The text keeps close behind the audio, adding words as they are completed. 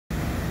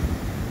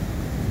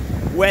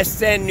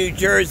West End, New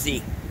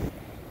Jersey.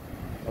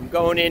 I'm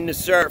going in to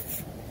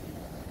surf.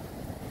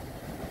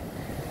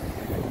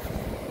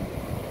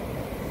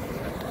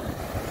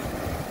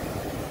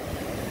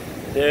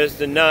 There's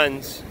the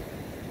nuns.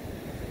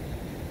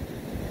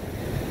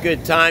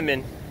 Good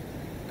timing.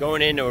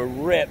 Going into a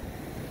rip.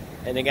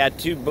 And I got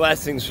 2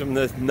 blessings from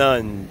the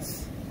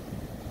nuns.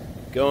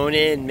 Going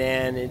in,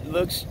 man. It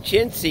looks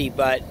chintzy,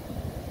 but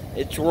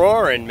it's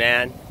roaring,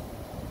 man.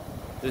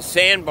 The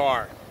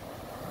sandbar.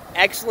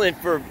 Excellent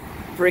for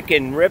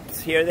freaking rips.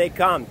 Here they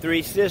come.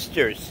 3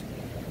 sisters.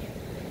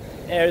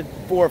 There's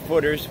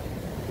 4-footers.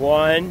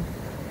 1.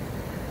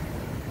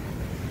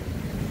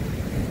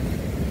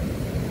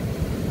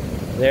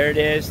 There it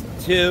is.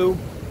 2.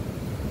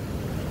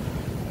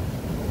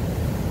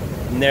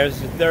 And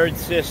there's the 3rd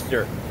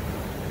sister.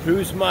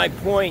 Proves my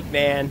point,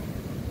 man.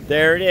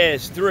 There it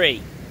is.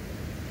 3.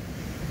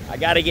 I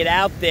got to get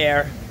out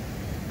there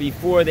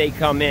before they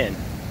come in.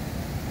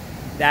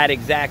 That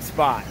exact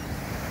spot.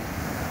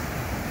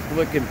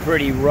 Looking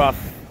pretty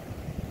rough.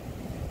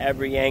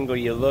 Every angle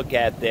you look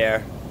at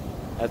there.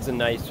 That's a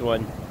nice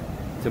one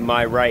to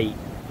my right.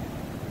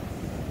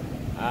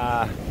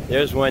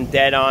 There's one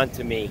dead on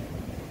to me.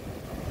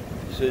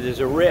 So there's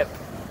a rip.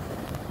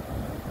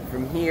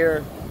 From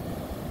here,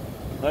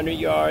 100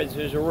 yards,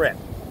 there's a rip.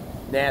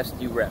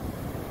 Nasty rip.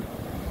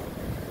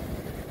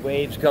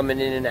 Waves coming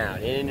in and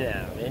out, in and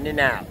out, in and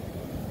out.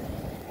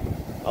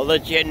 I'll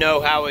let you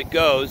know how it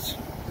goes.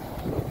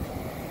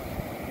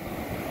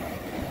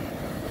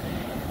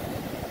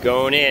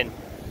 Going in.